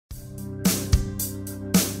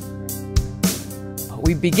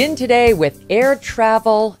we begin today with air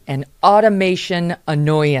travel and automation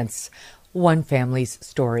annoyance. One family's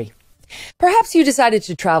story. Perhaps you decided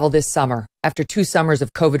to travel this summer after 2 summers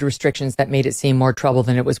of COVID restrictions that made it seem more trouble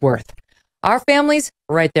than it was worth. Our family's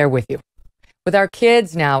right there with you. With our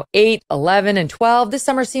kids now 8, 11, and 12, this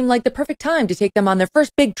summer seemed like the perfect time to take them on their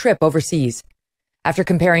first big trip overseas. After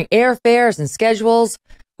comparing airfares and schedules,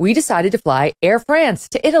 we decided to fly Air France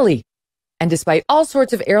to Italy. And despite all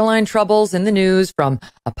sorts of airline troubles in the news, from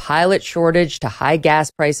a pilot shortage to high gas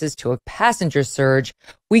prices to a passenger surge,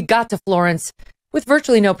 we got to Florence with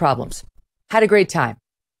virtually no problems. Had a great time.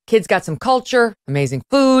 Kids got some culture, amazing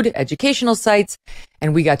food, educational sites,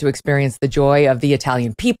 and we got to experience the joy of the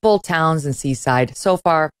Italian people, towns, and seaside. So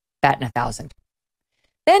far, batting 1,000.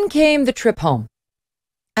 Then came the trip home.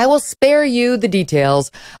 I will spare you the details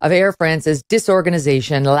of Air France's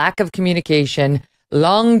disorganization, lack of communication,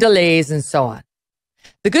 long delays, and so on.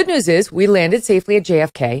 The good news is we landed safely at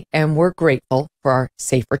JFK, and we're grateful for our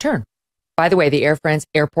safe return. By the way, the Air France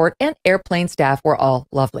airport and airplane staff were all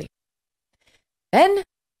lovely. Then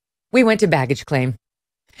we went to baggage claim.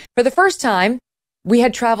 For the first time, we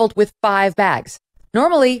had traveled with 5 bags.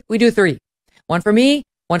 Normally, we do 3. 1 for me,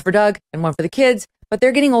 1 for Doug, and 1 for the kids, but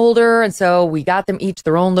they're getting older, and so we got them each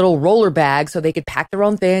their own little roller bag so they could pack their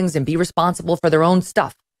own things and be responsible for their own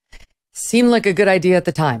stuff. Seemed like a good idea at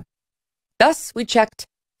the time. Thus, we checked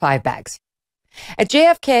 5 bags. At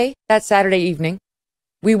JFK that Saturday evening,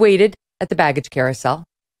 we waited at the baggage carousel.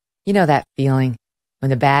 You know that feeling when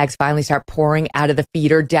the bags finally start pouring out of the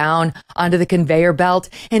feeder down onto the conveyor belt?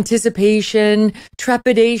 Anticipation,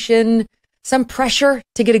 trepidation, some pressure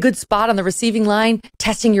to get a good spot on the receiving line,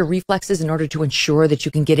 testing your reflexes in order to ensure that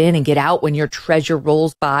you can get in and get out when your treasure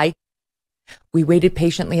rolls by. We waited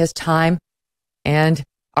patiently as time and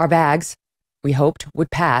our bags, we hoped, would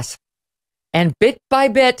pass. And bit by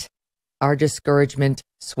bit, our discouragement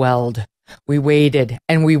swelled. We waited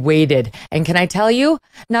and we waited. And can I tell you,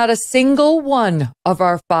 not a single one of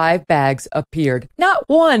our 5 bags appeared. Not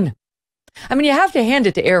one. I mean, you have to hand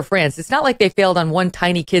it to Air France. It's not like they failed on one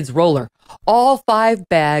tiny kid's roller. All 5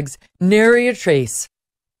 bags, nary a trace.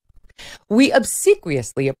 We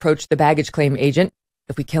obsequiously approached the baggage claim agent.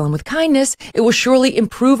 If we kill him with kindness, it will surely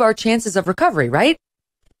improve our chances of recovery, right?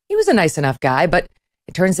 He was a nice enough guy, but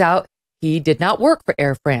it turns out he did not work for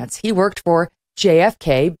Air France. He worked for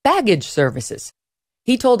JFK Baggage Services.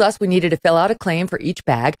 He told us we needed to fill out a claim for each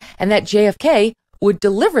bag and that JFK would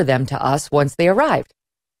deliver them to us once they arrived.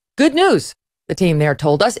 Good news, the team there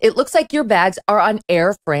told us. It looks like your bags are on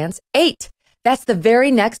Air France 8. That's the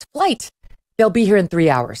very next flight. They'll be here in 3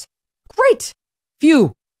 hours. Great.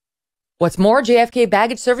 Phew. What's more, JFK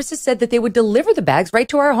Baggage Services said that they would deliver the bags right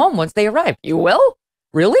to our home once they arrived. You will?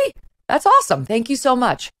 Really? That's awesome. Thank you so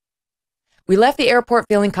much. We left the airport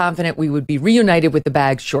feeling confident we would be reunited with the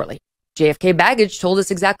bags shortly. JFK Baggage told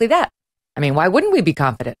us exactly that. I mean, why wouldn't we be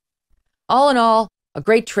confident? All in all, a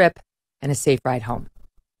great trip and a safe ride home.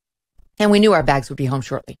 And we knew our bags would be home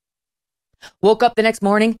shortly. Woke up the next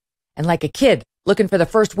morning, and like a kid looking for the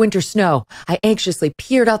first winter snow, I anxiously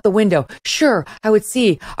peered out the window. Sure, I would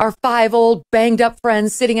see our 5 old banged-up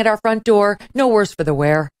friends sitting at our front door, no worse for the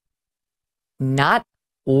wear. Not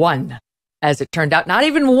one. As it turned out, not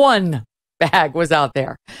even one bag was out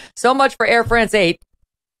there. So much for Air France 8.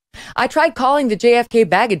 I tried calling the JFK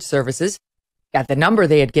Baggage Services, got the number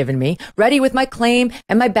they had given me, ready with my claim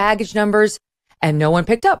and my baggage numbers, and no one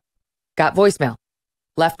picked up. Got voicemail.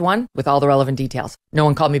 Left one with all the relevant details. No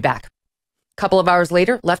one called me back. A couple of hours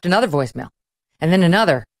later, left another voicemail. And then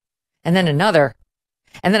another. And then another.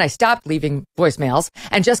 And then I stopped leaving voicemails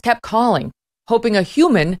and just kept calling, hoping a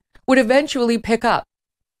human would eventually pick up.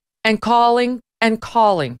 And calling and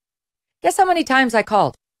calling. Guess how many times I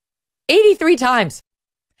called? 83 times.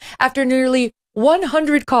 After nearly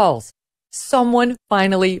 100 calls, someone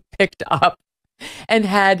finally picked up and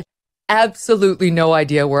had absolutely no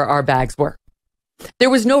idea where our bags were.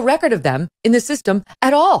 There was no record of them in the system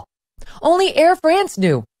at all. Only Air France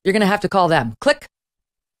knew. You're going to have to call them. Click.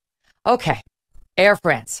 Okay, Air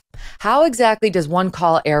France. How exactly does one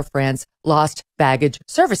call Air France lost baggage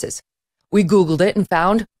services? We Googled it and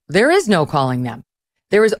found there is no calling them.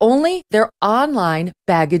 There is only their online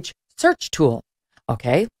baggage search tool.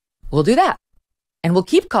 Okay, we'll do that. And we'll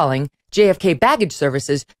keep calling JFK Baggage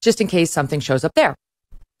Services just in case something shows up there.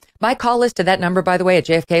 My call list to that number, by the way, at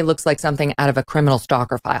JFK looks like something out of a criminal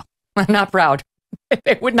stalker file. I'm not proud.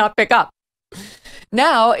 They would not pick up.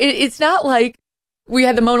 Now, it's not like we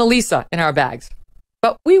had the Mona Lisa in our bags,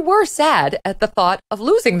 but we were sad at the thought of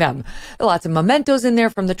losing them. There are lots of mementos in there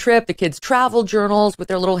from the trip, the kids' travel journals with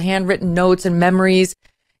their little handwritten notes and memories.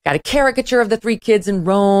 Got a caricature of the 3 kids in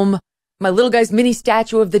Rome, my little guy's mini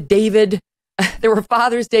statue of the David. There were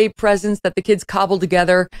Father's Day presents that the kids cobbled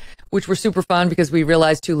together, which were super fun because we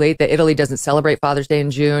realized too late that Italy doesn't celebrate Father's Day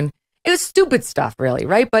in June. It was stupid stuff, really,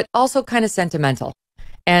 right? But also kind of sentimental.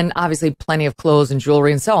 And obviously plenty of clothes and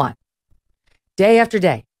jewelry and so on. Day after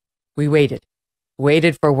day, we waited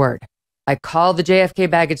for word. I called the JFK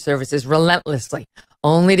baggage services relentlessly,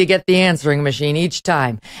 only to get the answering machine each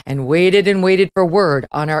time, and waited for word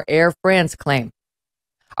on our Air France claim.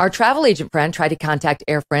 Our travel agent friend tried to contact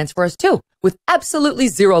Air France for us too, with absolutely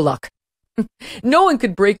zero luck. No one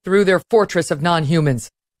could break through their fortress of non-humans.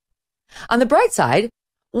 On the bright side,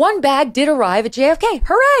 one bag did arrive at JFK.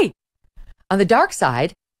 Hooray! On the dark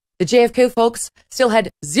side, the JFK folks still had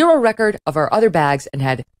zero record of our other bags and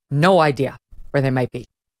had no idea where they might be.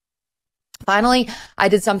 Finally, I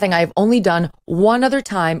did something I've only done one other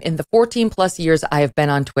time in the 14 plus years I have been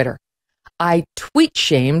on Twitter. I tweet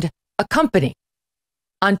shamed a company.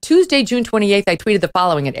 On Tuesday, June 28th, I tweeted the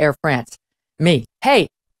following at Air France. Me, hey,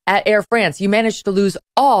 at Air France, you managed to lose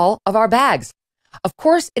all of our bags. Of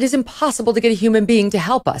course, it is impossible to get a human being to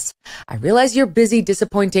help us. I realize you're busy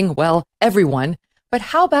disappointing, well, everyone, but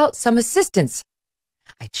how about some assistance?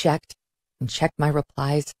 I checked my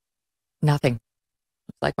replies. Nothing.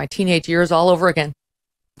 It's like my teenage years all over again.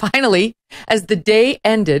 Finally, as the day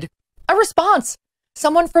ended, a response.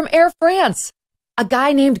 Someone from Air France, a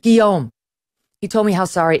guy named Guillaume. He told me how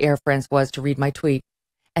sorry Air France was to read my tweet.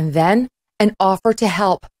 And then an offer to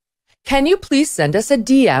help. Can you please send us a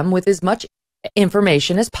DM with as much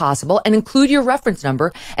information as possible and include your reference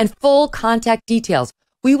number and full contact details?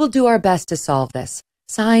 We will do our best to solve this.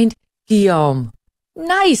 Signed, Guillaume.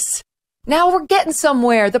 Nice. Now we're getting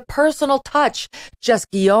somewhere. The personal touch. Just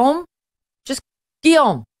Guillaume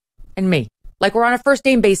and me. Like we're on a first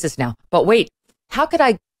name basis now. But wait, how could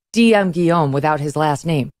I DM Guillaume without his last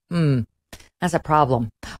name? That's a problem.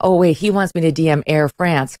 Oh, wait, he wants me to DM Air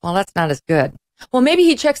France. Well, that's not as good. Well, maybe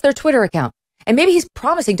he checks their Twitter account. And maybe he's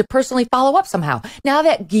promising to personally follow up somehow. Now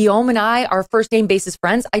that Guillaume and I are first name basis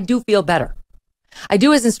friends, I do feel better. I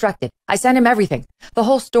do as instructed. I send him everything. The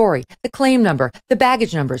whole story, the claim number, the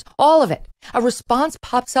baggage numbers, all of it. A response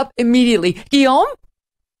pops up immediately. Guillaume?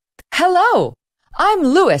 Hello, I'm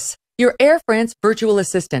Louis, your Air France virtual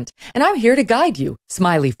assistant, and I'm here to guide you.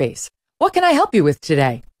 Smiley face. What can I help you with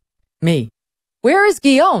today? Me. Where is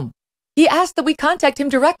Guillaume? He asked that we contact him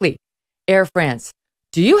directly. Air France.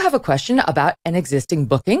 Do you have a question about an existing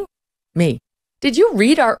booking? Me. Did you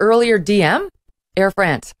read our earlier DM? Air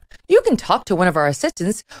France. You can talk to one of our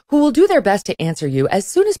assistants who will do their best to answer you as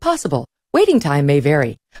soon as possible. Waiting time may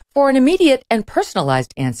vary. For an immediate and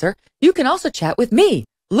personalized answer, you can also chat with me,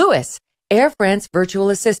 Louis, Air France virtual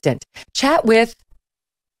assistant. Chat with...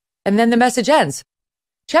 And then the message ends.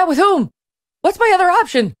 Chat with whom? What's my other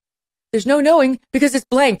option? There's no knowing because it's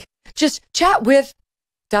blank. Just chat with... ...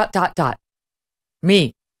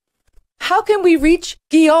 Me. How can we reach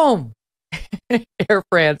Guillaume? Air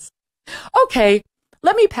France. Okay,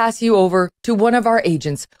 let me pass you over to one of our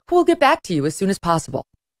agents who will get back to you as soon as possible.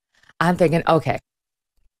 I'm thinking, okay,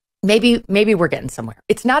 maybe we're getting somewhere.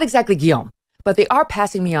 It's not exactly Guillaume, but they are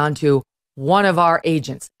passing me on to one of our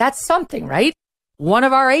agents. That's something, right? One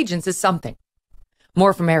of our agents is something.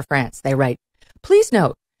 More from Air France. They write, please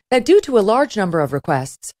note that due to a large number of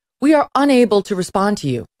requests, we are unable to respond to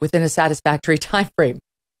you within a satisfactory time frame.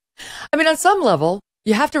 I mean, on some level,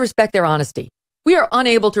 you have to respect their honesty. We are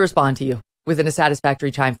unable to respond to you within a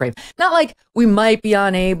satisfactory time frame. Not like we might be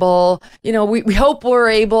unable, we hope we're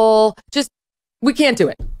able, just we can't do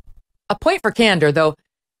it. A point for candor, though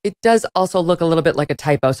it does also look a little bit like a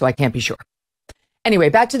typo, so I can't be sure. Anyway,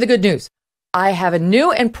 back to the good news. I have a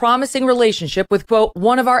new and promising relationship with, quote,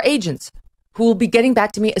 one of our agents who will be getting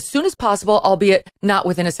back to me as soon as possible, albeit not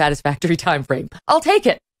within a satisfactory time frame. I'll take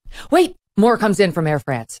it. Wait, more comes in from Air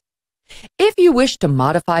France. If you wish to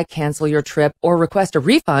modify, cancel your trip, or request a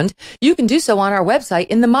refund, you can do so on our website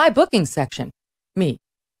in the My Bookings section. Me.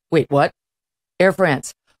 Wait, what? Air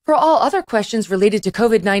France. For all other questions related to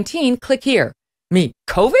COVID-19, click here. Me.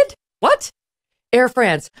 COVID? What? Air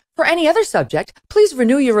France. For any other subject, please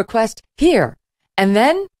renew your request here. And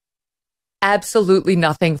then absolutely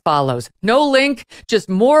nothing follows. No link, just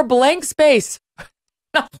more blank space.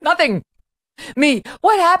 Nothing. Me.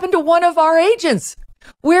 What happened to one of our agents?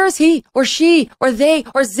 Where is he or she or they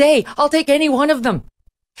or zay? I'll take any one of them.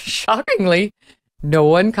 Shockingly, no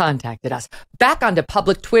one contacted us. Back onto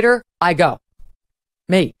public Twitter I go.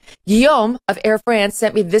 Me. Guillaume of Air France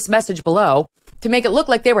sent me this message below to make it look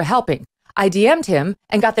like they were helping. I DM'd him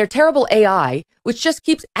and got their terrible AI, which just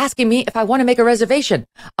keeps asking me if I want to make a reservation.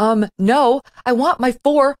 No, I want my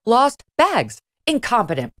 4 lost bags.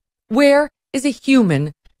 Incompetent. Where is a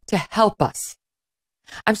human to help us.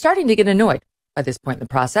 I'm starting to get annoyed by this point in the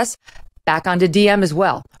process. Back onto DM as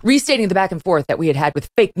well, restating the back and forth that we had had with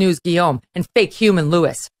fake news Guillaume and fake human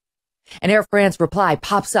Lewis. An Air France reply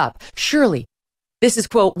pops up. Surely, this is,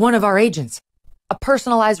 quote, one of our agents. A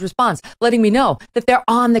personalized response letting me know that they're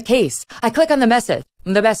on the case. I click on the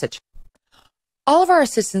message. All of our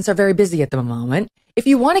assistants are very busy at the moment. If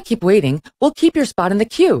you want to keep waiting, we'll keep your spot in the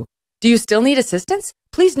queue. Do you still need assistance?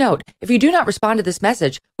 Please note, if you do not respond to this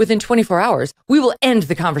message within 24 hours, we will end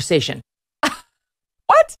the conversation.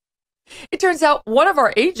 What? It turns out one of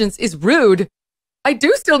our agents is rude. I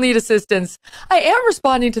do still need assistance. I am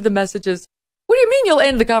responding to the messages. What do you mean you'll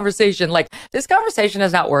end the conversation? Like, this conversation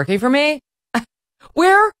is not working for me?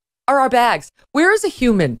 Where are our bags? Where is a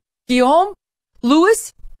human? Guillaume?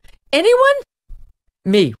 Louis? Anyone?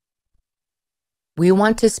 Me. We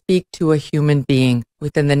want to speak to a human being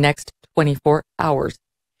within the next 24 hours.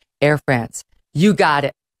 Air France, you got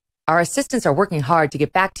it. Our assistants are working hard to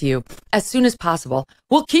get back to you as soon as possible.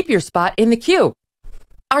 We'll keep your spot in the queue.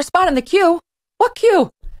 Our spot in the queue? What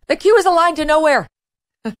queue? The queue is aligned to nowhere.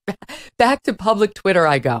 Back to public Twitter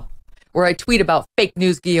I go, where I tweet about fake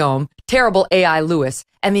news Guillaume, terrible AI Louis,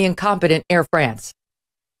 and the incompetent Air France.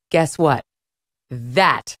 Guess what?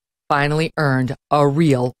 That finally earned a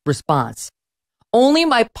real response. Only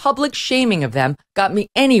my public shaming of them got me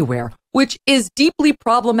anywhere, which is deeply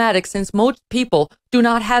problematic since most people do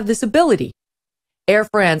not have this ability. Air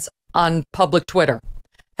France on public Twitter.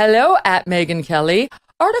 Hello, at Megyn Kelly.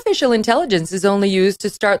 Artificial intelligence is only used to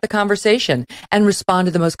start the conversation and respond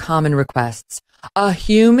to the most common requests. A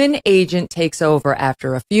human agent takes over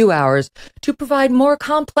after a few hours to provide more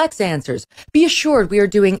complex answers. Be assured we are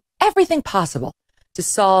doing everything possible to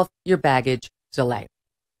solve your baggage delay.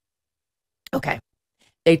 Okay.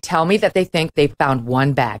 They tell me that they think they've found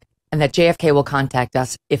one bag and that JFK will contact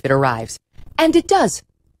us if it arrives. And it does.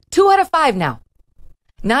 2 out of 5 now.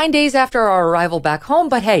 9 days after our arrival back home,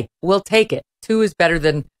 but hey, we'll take it. 2 is better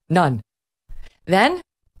than none. Then,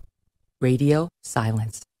 radio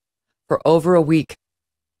silence. For over a week.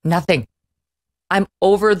 Nothing. I'm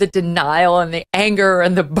over the denial and the anger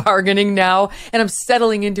and the bargaining now, and I'm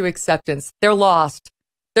settling into acceptance. They're lost.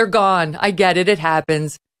 They're gone. I get it. It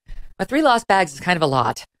happens. My 3 lost bags is kind of a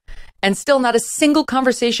lot. And still not a single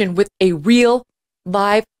conversation with a real,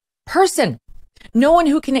 live person. No one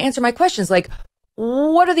who can answer my questions like,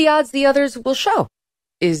 what are the odds the others will show?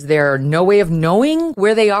 Is there no way of knowing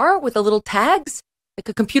where they are with the little tags? Like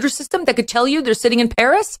a computer system that could tell you they're sitting in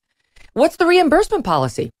Paris? What's the reimbursement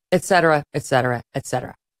policy? Etc., etc.,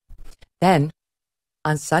 etc. Then,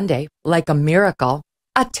 on Sunday, like a miracle,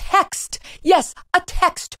 a text. Yes, a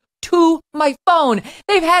text to my phone.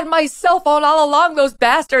 They've had my cell phone all along, those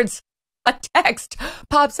bastards. A text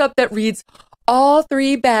pops up that reads, all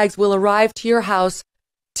 3 bags will arrive to your house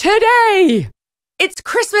today. It's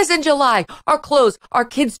Christmas in July. Our clothes, our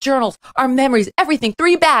kids' journals, our memories, everything.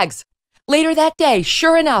 3 bags. Later that day,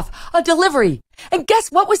 sure enough, a delivery. And guess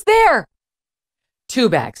what was there? 2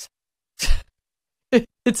 bags.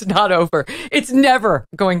 It's not over. It's never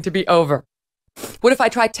going to be over. What if I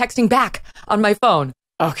try texting back on my phone?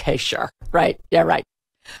 Okay, sure. Right. Yeah, right.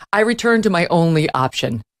 I return to my only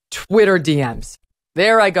option, Twitter DMs.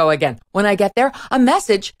 There I go again. When I get there, a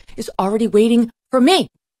message is already waiting for me.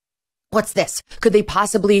 What's this? Could they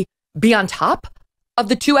possibly be on top of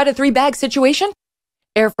the 2 out of 3 bag situation?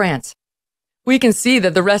 Air France. We can see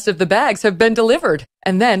that the rest of the bags have been delivered.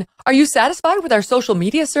 And then, are you satisfied with our social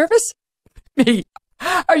media service? Me.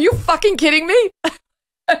 Are you fucking kidding me?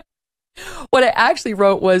 What I actually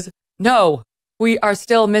wrote was, no, we are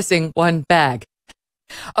still missing 1 bag.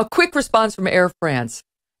 A quick response from Air France.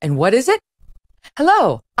 And what is it?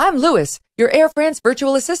 Hello, I'm Louis, your Air France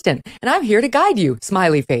virtual assistant, and I'm here to guide you,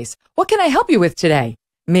 smiley face. What can I help you with today?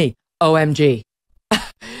 Me, OMG.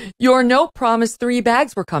 Your note promised 3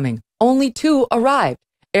 bags were coming. Only 2 arrived.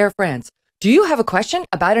 Air France. Do you have a question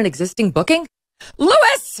about an existing booking?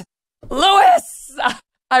 Louis!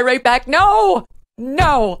 I write back, no.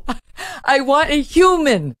 I want a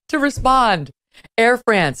human to respond. Air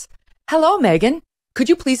France. Hello, Megyn. Could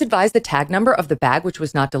you please advise the tag number of the bag which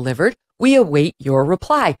was not delivered? We await your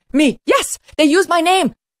reply. Me. Yes, they use my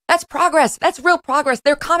name. That's progress. That's real progress.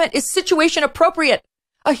 Their comment is situation appropriate.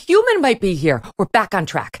 A human might be here. We're back on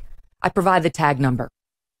track. I provide the tag number.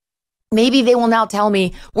 Maybe they will now tell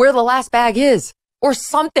me where the last bag is or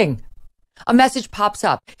something. A message pops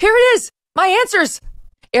up. Here it is. My answers.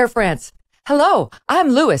 Air France. Hello, I'm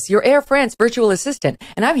Louis, your Air France virtual assistant,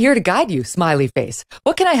 and I'm here to guide you, smiley face.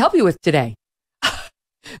 What can I help you with today?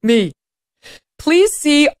 Me. Please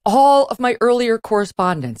see all of my earlier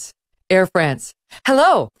correspondence. Air France.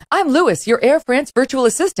 Hello, I'm Louis, your Air France virtual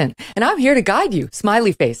assistant, and I'm here to guide you,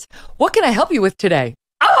 smiley face. What can I help you with today?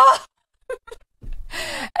 Ah!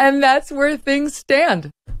 And that's where things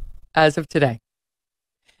stand as of today.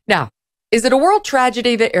 Now, is it a world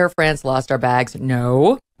tragedy that Air France lost our bags?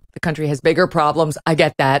 No. The country has bigger problems. I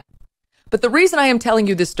get that. But the reason I am telling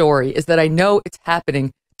you this story is that I know it's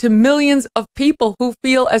happening to millions of people who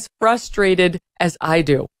feel as frustrated as I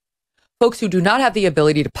do. Folks who do not have the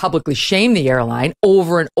ability to publicly shame the airline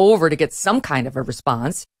over and over to get some kind of a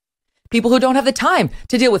response. People who don't have the time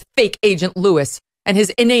to deal with fake Agent Louis and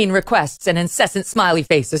his inane requests and incessant smiley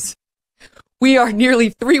faces. We are nearly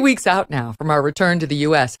 3 weeks out now from our return to the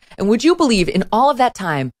U.S. And would you believe in all of that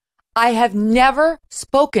time, I have never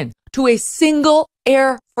spoken to a single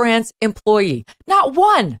Air France employee, not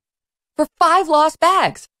one, for 5 lost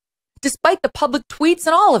bags, despite the public tweets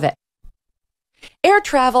and all of it. Air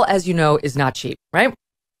travel, as you know, is not cheap, right?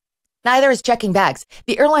 Neither is checking bags.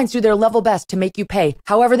 The airlines do their level best to make you pay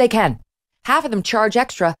however they can. Half of them charge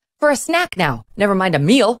extra for a snack now, never mind a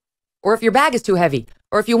meal, or if your bag is too heavy,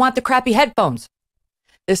 or if you want the crappy headphones.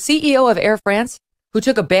 The CEO of Air France, who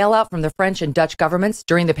took a bailout from the French and Dutch governments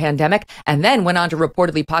during the pandemic and then went on to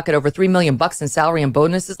reportedly pocket over $3 million in salary and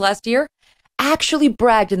bonuses last year, actually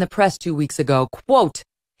bragged in the press 2 weeks ago, quote,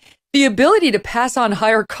 "The ability to pass on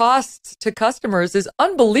higher costs to customers is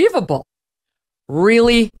unbelievable."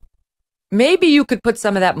 Really? Maybe you could put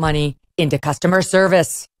some of that money into customer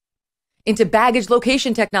service, into baggage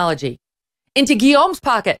location technology, into Guillaume's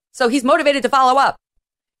pocket so he's motivated to follow up,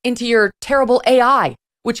 into your terrible AI,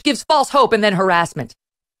 which gives false hope and then harassment.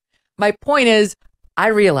 My point is, I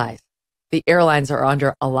realize the airlines are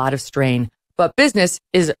under a lot of strain, but business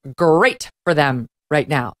is great for them right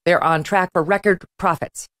now. They're on track for record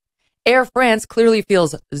profits. Air France clearly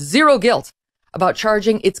feels zero guilt about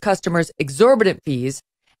charging its customers exorbitant fees,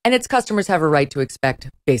 and its customers have a right to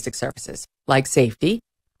expect basic services like safety,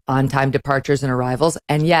 on-time departures and arrivals,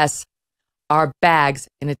 and yes, our bags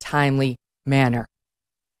in a timely manner.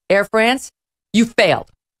 Air France, you failed.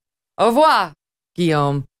 Au revoir,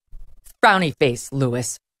 Guillaume. Frowny face,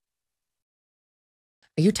 Louis.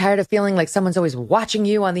 Are you tired of feeling like someone's always watching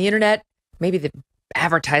you on the internet? Maybe the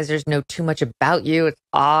advertisers know too much about you. It's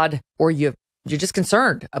odd. Or you're just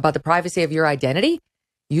concerned about the privacy of your identity?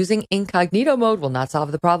 Using incognito mode will not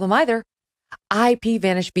solve the problem either.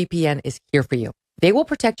 IPVanish VPN is here for you. They will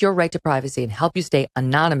protect your right to privacy and help you stay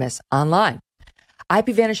anonymous online.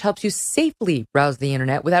 IPVanish helps you safely browse the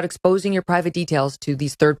internet without exposing your private details to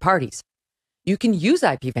these third parties. You can use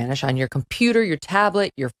IPVanish on your computer, your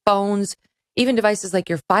tablet, your phones, even devices like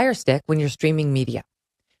your Fire Stick when you're streaming media.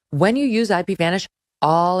 When you use IPVanish,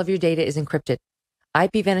 all of your data is encrypted.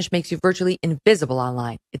 IPVanish makes you virtually invisible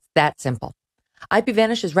online. It's that simple.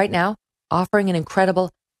 IPVanish is right now offering an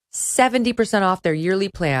incredible 70% off their yearly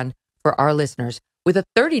plan for our listeners with a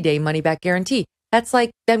 30-day money-back guarantee. That's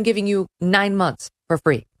like them giving you 9 months for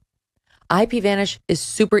free. IPVanish is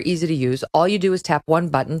super easy to use. All you do is tap one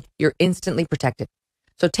button. You're instantly protected.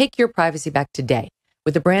 So take your privacy back today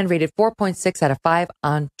with the brand rated 4.6 out of 5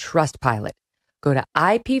 on Trustpilot. Go to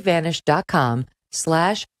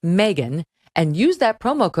ipvanish.com/Megyn and use that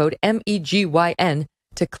promo code MEGYN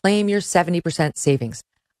to claim your 70% savings.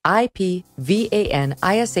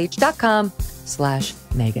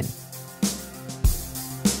 ipvanish.com/Megyn.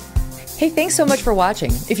 Hey, thanks so much for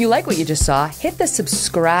watching. If you like what you just saw, hit the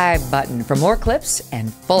subscribe button for more clips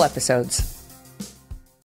and full episodes.